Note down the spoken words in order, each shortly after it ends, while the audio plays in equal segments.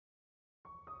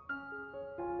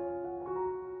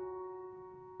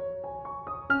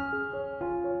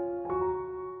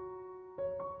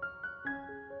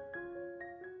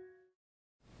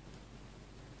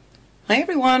Hi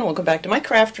everyone, welcome back to my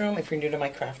craft room. If you're new to my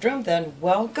craft room, then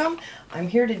welcome. I'm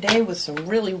here today with some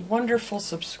really wonderful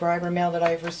subscriber mail that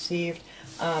I've received.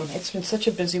 It's been such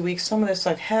a busy week. Some of this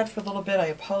I've had for a little bit, I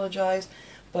apologize,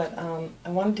 but I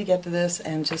wanted to get to this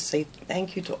and just say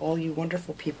thank you to all you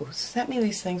wonderful people who sent me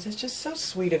these things. It's just so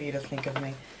sweet of you to think of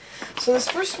me. So this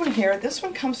first one here, this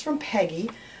one comes from Peggy.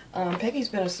 Peggy's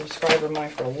been a subscriber of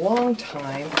mine for a long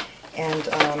time, and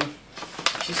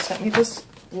she sent me this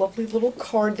lovely little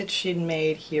card that she'd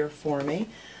made here for me.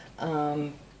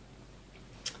 Hang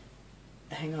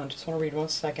on, just want to read one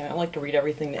second. I like to read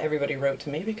everything that everybody wrote to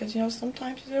me because, you know,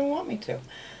 sometimes they don't want me to.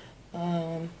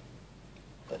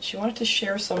 But she wanted to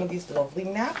share some of these lovely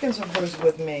napkins of hers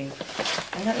with me.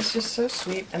 And that is just so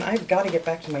sweet. And I've got to get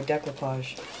back to my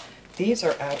decoupage. These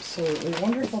are absolutely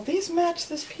wonderful. These match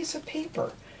this piece of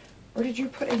paper. Or did you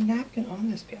put a napkin on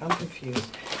this? I'm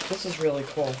confused. This is really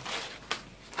cool.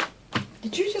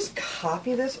 Did you just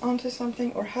copy this onto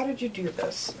something, or how did you do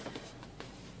this?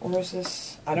 Or is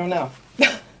this, I don't know.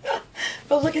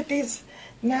 But look at these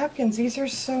napkins. These are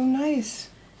so nice.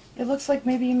 It looks like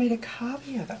maybe you made a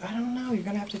copy of it. I don't know. You're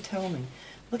going to have to tell me.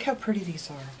 Look how pretty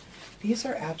these are. These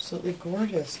are absolutely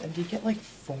gorgeous. And do you get like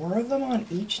 4 of them on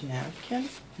each napkin?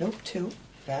 Nope, 2.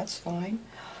 That's fine.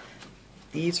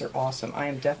 These are awesome. I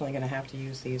am definitely going to have to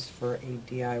use these for a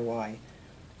DIY.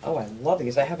 Oh, I love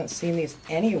these. I haven't seen these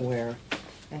anywhere.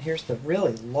 And here's the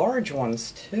really large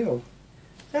ones, too.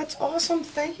 That's awesome.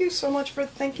 Thank you so much for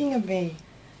thinking of me.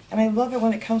 And I love it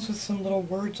when it comes with some little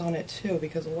words on it, too,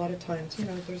 because a lot of times, you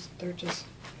know, they're just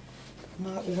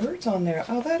not words on there.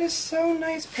 Oh, that is so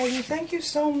nice, Peggy. Thank you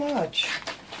so much.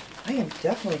 I am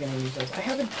definitely going to use those. I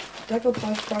have a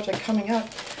decoupage project coming up.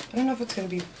 I don't know if it's going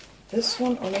to be this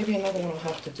one or maybe another one I'll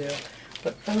have to do.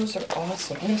 But those are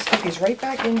awesome. I'm going to stick these right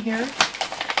back in here,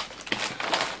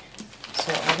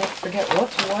 so I don't forget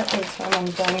what's what by the time I'm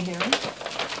done here.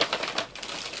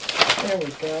 There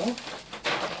we go.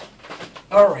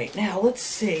 Alright, now let's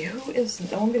see. Who is...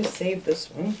 Oh, I'm going to save this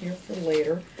one here for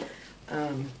later.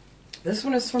 This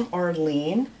one is from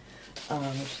Arlene.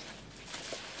 I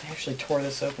actually tore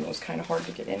this open. It was kind of hard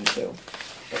to get into.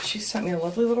 But she sent me a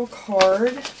lovely little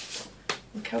card.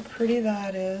 Look how pretty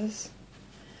that is.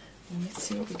 Let me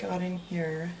see what we got in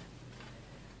here.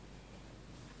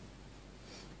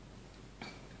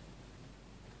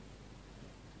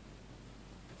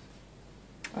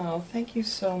 Oh, thank you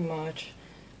so much.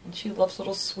 And she loves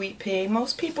little sweet pea.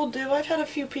 Most people do. I've had a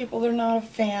few people that are not a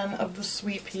fan of the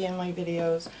sweet pea in my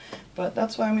videos. But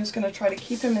that's why I'm just going to try to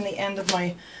keep him in the end of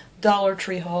my Dollar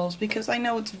Tree hauls, because I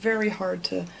know it's very hard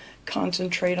to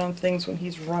concentrate on things when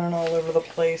he's running all over the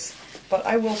place. But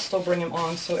I will still bring him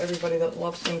on so everybody that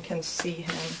loves him can see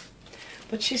him.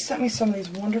 But she sent me some of these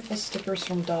wonderful stickers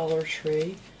from Dollar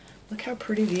Tree. Look how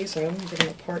pretty these are. Let me bring them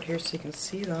apart here so you can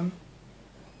see them.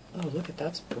 Oh, look at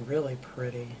that's really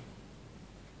pretty.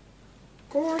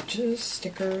 Gorgeous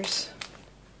stickers.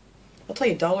 I'll tell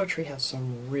you, Dollar Tree has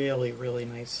some really, really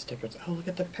nice stickers. Oh, look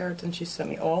at the parrots, and she sent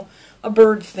me all a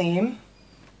bird theme.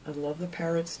 I love the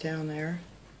parrots down there.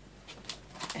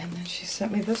 And then she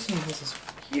sent me this one. It has this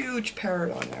huge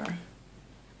parrot on there.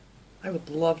 I would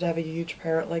love to have a huge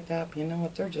parrot like that, but you know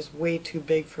what? They're just way too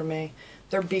big for me.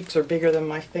 Their beaks are bigger than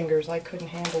my fingers. I couldn't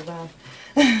handle them.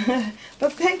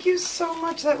 But thank you so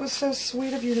much. That was so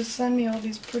sweet of you to send me all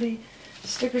these pretty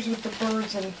stickers with the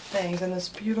birds and things, and this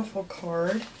beautiful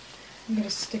card. I'm going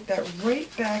to stick that right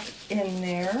back in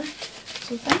there.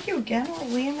 So thank you again,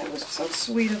 Arlene. That was so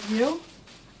sweet of you.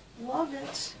 Love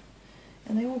it.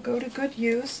 And they will go to good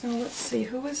use. Now let's see,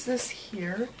 who is this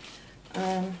here?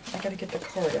 I got to get the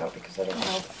card out because I don't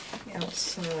know the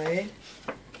outside.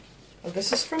 Oh,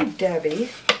 this is from Debbie.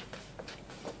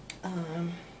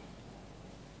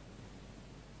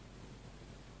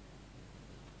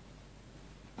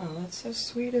 Oh, that's so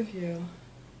sweet of you.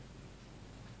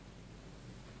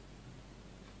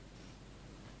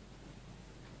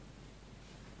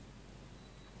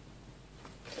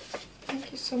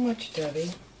 Thank you so much,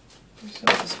 Debbie.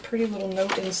 There's this pretty little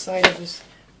note inside of this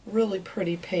really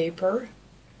pretty paper.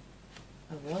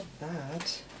 I love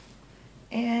that.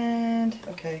 And,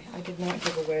 okay, I did not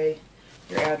give away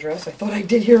your address. I thought I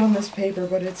did here on this paper,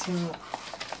 but it's not.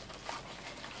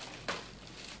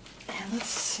 And let's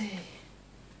see.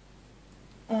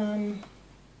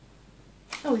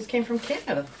 Oh, these came from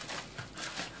Canada.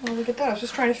 Oh, look at that. I was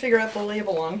just trying to figure out the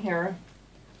label on here.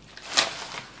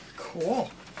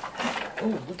 Cool.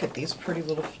 Oh, look at these pretty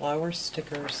little flower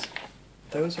stickers.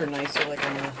 Those are nice. They're like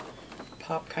on the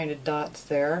pop kind of dots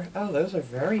there. Oh, those are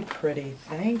very pretty.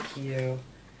 Thank you.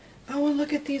 Oh, and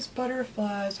look at these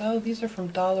butterflies. Oh, these are from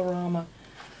Dollarama.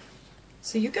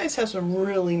 So you guys have some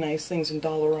really nice things in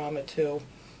Dollarama too.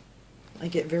 I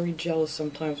get very jealous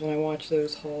sometimes when I watch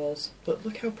those hauls. But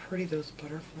look how pretty those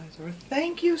butterflies are.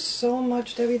 Thank you so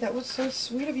much, Debbie. That was so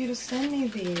sweet of you to send me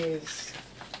these.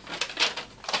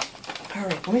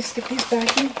 Alright, let me stick these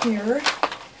back in here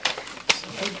so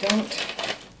I don't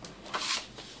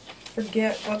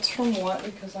forget what's from what,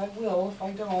 because I will if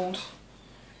I don't.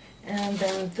 And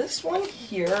then this one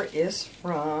here is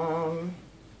from...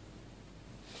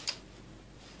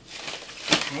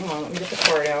 Hang on, let me get the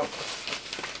card out.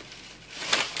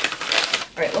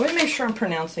 Alright, let me make sure I'm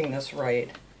pronouncing this right.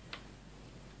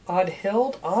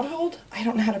 Audhild? Audhild? I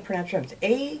don't know how to pronounce it.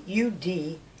 It's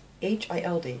A-U-D-H-I-L-D.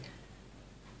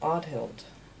 Audhild.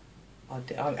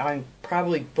 I'm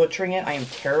probably butchering it. I am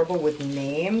terrible with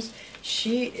names.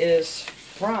 She is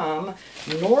from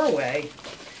Norway.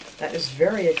 That is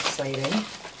very exciting.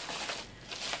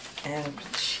 And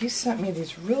she sent me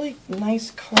these really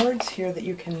nice cards here that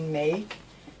you can make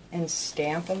and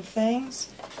stamp and things.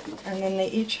 And then they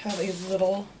each have a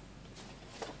little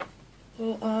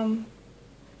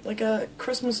like a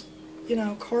Christmas, you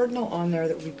know, cardinal on there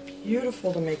that would be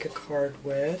beautiful to make a card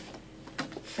with.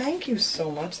 Thank you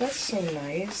so much. That's so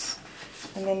nice.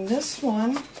 And then this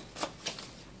one,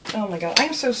 oh my god, I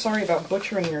am so sorry about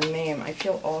butchering your name. I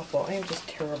feel awful. I am just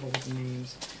terrible with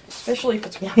names, especially if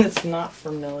it's one that's not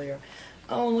familiar.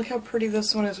 Oh, look how pretty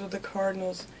this one is with the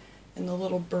cardinals and the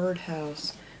little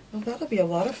birdhouse. Well, that'll be a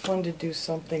lot of fun to do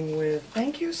something with.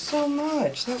 Thank you so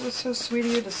much. That was so sweet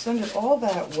of you to send it all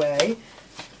that way.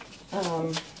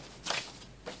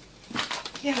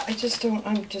 Yeah, I'm just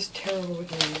terrible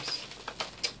with names.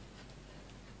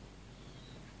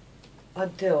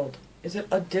 Adild. Is it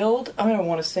Adild? I don't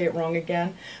want to say it wrong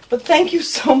again. But thank you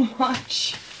so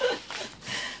much.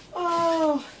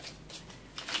 Oh.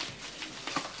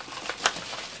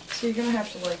 So you're going to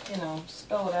have to, like, you know,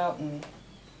 spell it out and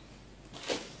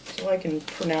so I can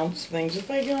pronounce things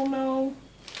if I don't know.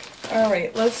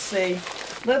 Alright, let's see.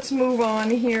 Let's move on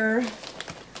here.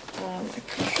 I'm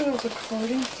pretty sure there's a card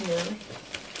in here.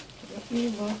 Let me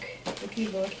look. Looky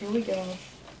look. Here we go.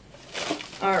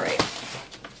 Alright.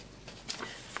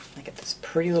 I get this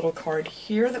pretty little card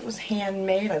here that was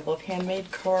handmade. I love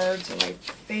handmade cards. They're my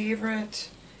favorite.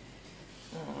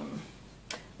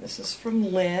 This is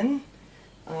from Lynn,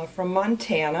 from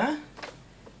Montana.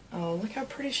 Oh, look how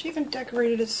pretty. She even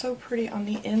decorated it so pretty on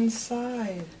the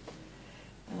inside.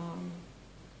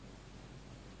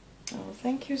 Oh,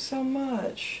 thank you so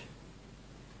much.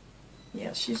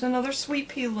 Yes, she's another sweet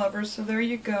pea lover, so there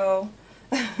you go.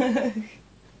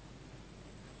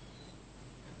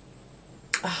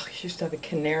 Oh, she used to have a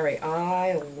canary.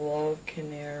 I love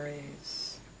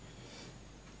canaries.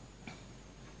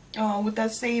 Oh, with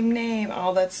that same name.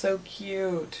 Oh, that's so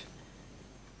cute.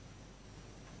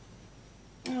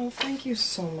 Oh, thank you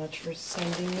so much for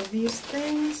sending me these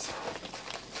things.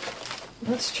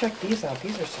 Let's check these out.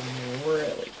 These are some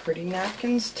really pretty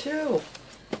napkins, too.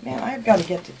 Man, I've got to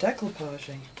get to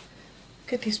decoupaging.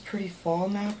 Look at these pretty fall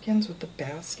napkins with the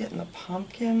basket and the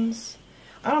pumpkins.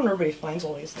 I don't know, everybody finds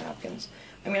all these napkins.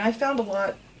 I mean, I found a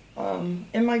lot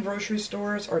in my grocery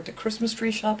stores or at the Christmas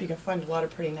tree shop. You can find a lot of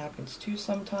pretty napkins, too,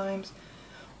 sometimes.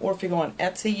 Or if you go on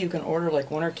Etsy, you can order like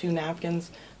 1 or 2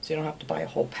 napkins, so you don't have to buy a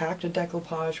whole pack to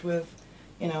decoupage with,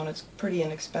 you know, and it's pretty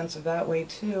inexpensive that way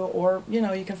too. Or, you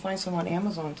know, you can find some on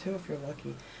Amazon too if you're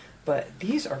lucky. But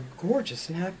these are gorgeous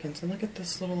napkins, and look at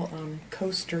this little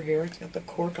coaster here. It's got the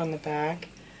cork on the back.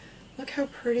 Look how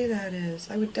pretty that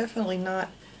is. I would definitely not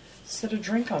set a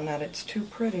drink on that. It's too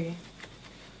pretty.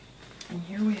 And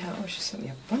here we have, oh, she sent me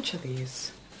a bunch of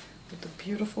these with the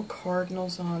beautiful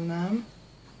cardinals on them.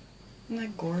 Isn't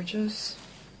that gorgeous?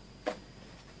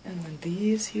 And then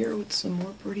these here with some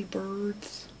more pretty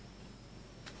birds.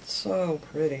 So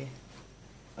pretty.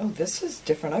 Oh, this is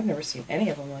different. I've never seen any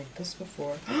of them like this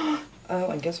before. Oh,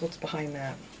 and guess what's behind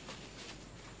that?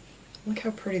 Look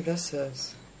how pretty this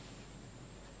is.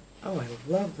 Oh, I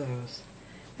love those.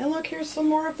 And look, here's some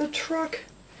more of the truck.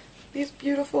 These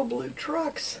beautiful blue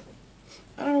trucks.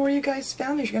 I don't know where you guys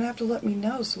found these. You're going to have to let me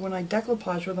know so when I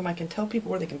decoupage with them I can tell people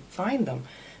where they can find them.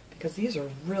 Because these are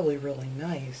really, really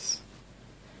nice.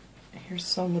 And here's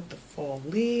some with the fall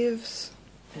leaves.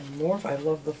 And more. I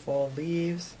love the fall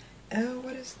leaves. Oh,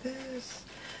 what is this?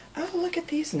 Oh, look at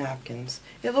these napkins.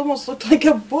 It almost looked like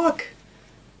a book.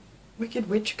 Wicked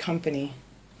Witch Company.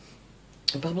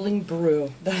 Bubbling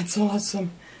Brew. That's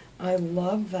awesome. I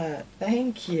love that.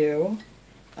 Thank you.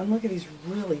 And look at these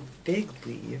really big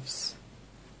leaves.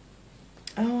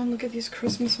 Oh, and look at these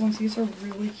Christmas ones. These are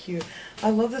really cute.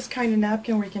 I love this kind of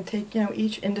napkin where you can take, you know,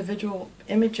 each individual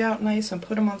image out nice and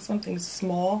put them on something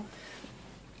small.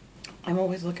 I'm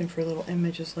always looking for little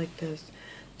images like this.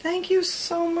 Thank you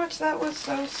so much. That was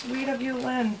so sweet of you,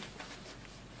 Lynn.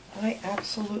 I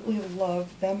absolutely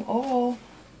love them all.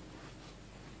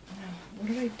 Now, what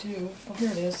did I do? Oh,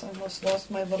 here it is. I almost lost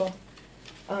my little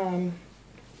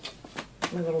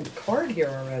card here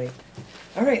already.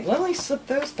 All right, let me slip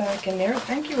those back in there.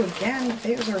 Thank you again.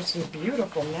 Those are some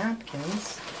beautiful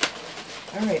napkins.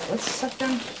 All right, let's set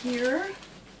them here.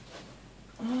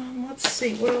 Let's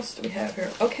see, what else do we have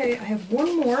here? Okay, I have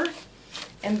one more,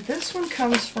 and this one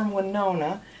comes from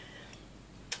Winona.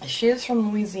 She is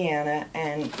from Louisiana,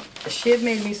 and she had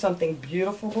made me something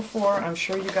beautiful before. I'm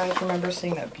sure you guys remember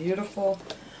seeing that beautiful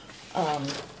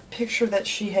picture that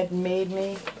she had made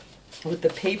me with the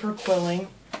paper quilling.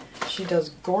 She does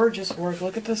gorgeous work.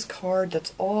 Look at this card.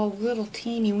 That's all little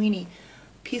teeny weeny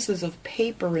pieces of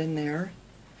paper in there.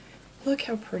 Look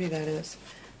how pretty that is.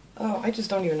 Oh, I just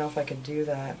don't even know if I could do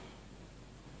that.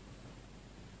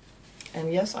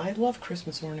 And yes, I love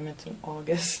Christmas ornaments in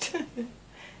August.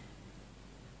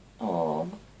 Oh.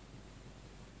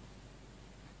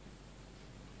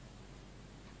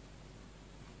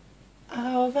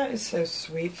 Oh, that is so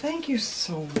sweet. Thank you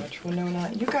so much,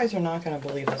 Winona. You guys are not going to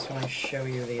believe this when I show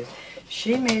you these.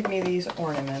 She made me these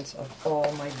ornaments of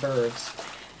all my birds.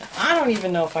 I don't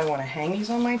even know if I want to hang these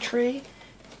on my tree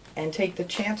and take the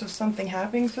chance of something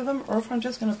happening to them, or if I'm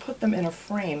just going to put them in a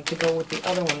frame to go with the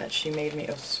other one that she made me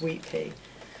of Sweet Pea.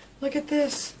 Look at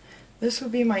this. This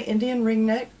would be my Indian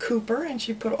ringneck Cooper, and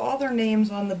she put all their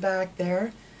names on the back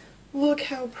there. Look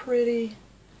how pretty.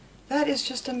 That is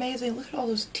just amazing. Look at all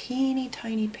those teeny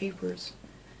tiny papers.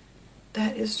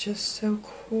 That is just so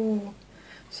cool.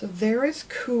 So there is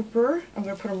Cooper. I'm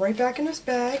going to put him right back in his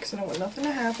bag because I don't want nothing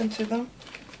to happen to them.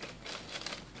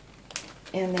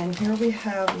 And then here we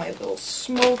have my little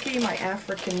Smokey, my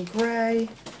African Gray.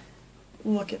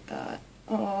 Look at that.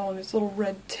 Oh, his little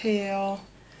red tail.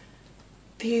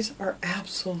 These are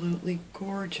absolutely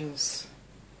gorgeous.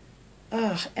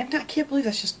 And I can't believe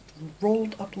that's just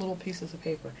rolled up little pieces of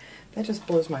paper. That just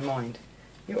blows my mind.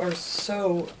 You are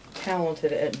so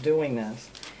talented at doing this.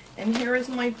 And here is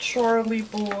my Charlie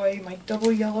boy, my double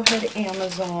yellowhead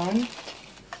Amazon.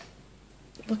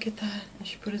 Look at that. And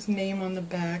she put his name on the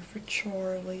back for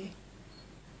Charlie.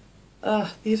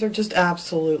 These are just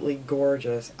absolutely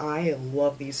gorgeous. I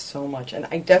love these so much. And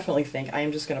I definitely think I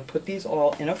am just going to put these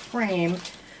all in a frame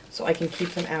so I can keep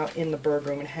them out in the bird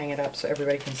room and hang it up so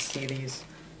everybody can see these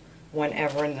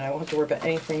whenever, and I won't have to worry about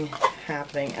anything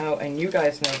happening. Oh, and you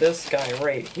guys know this guy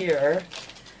right here.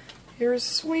 Here's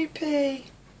Sweet Pea.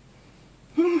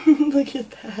 Look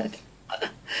at that.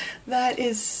 That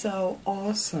is so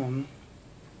awesome.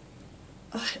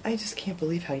 I just can't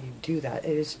believe how you do that.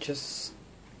 It is just,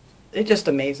 it just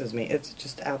amazes me. It's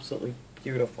just absolutely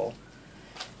beautiful.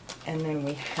 And then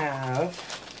we have,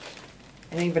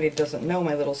 anybody that doesn't know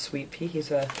my little Sweet Pea,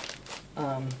 he's a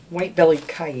white-bellied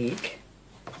Kayik.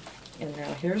 And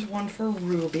now here's one for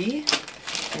Ruby.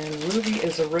 And Ruby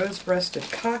is a rose-breasted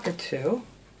cockatoo,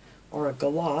 or a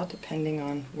galah, depending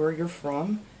on where you're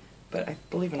from. But I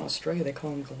believe in Australia they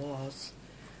call them galahs.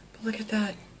 But look at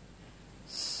that.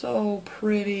 So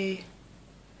pretty.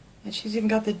 And she's even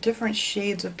got the different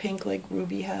shades of pink like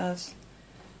Ruby has.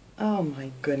 Oh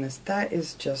my goodness, that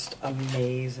is just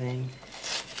amazing.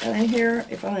 And then here,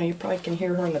 if I don't know, you probably can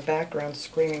hear her in the background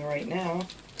screaming right now.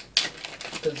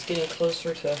 Because it's getting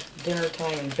closer to dinner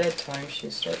time and bedtime, she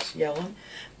starts yelling,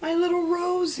 "My little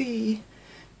Rosie!"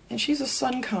 And she's a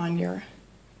sun conure.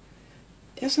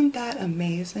 Isn't that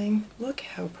amazing? Look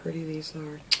how pretty these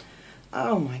are.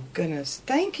 Oh my goodness.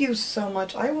 Thank you so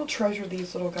much. I will treasure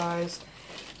these little guys.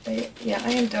 Yeah,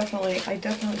 I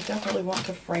definitely want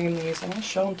to frame these, and I'll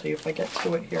show them to you if I get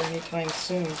to it here anytime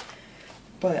soon.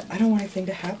 But I don't want anything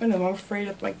to happen, and I'm afraid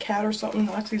if my cat or something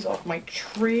knocks these off my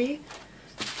tree,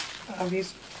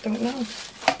 these don't know.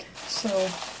 So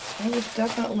I would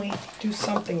definitely do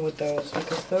something with those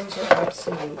because those are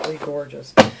absolutely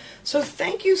gorgeous. So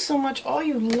thank you so much, all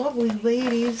you lovely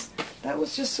ladies. That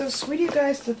was just so sweet of you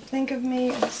guys to think of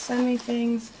me and send me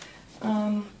things.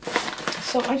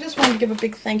 So I just wanted to give a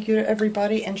big thank you to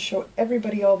everybody and show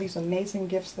everybody all these amazing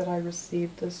gifts that I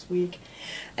received this week.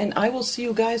 And I will see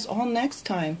you guys all next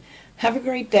time. Have a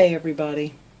great day,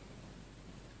 everybody.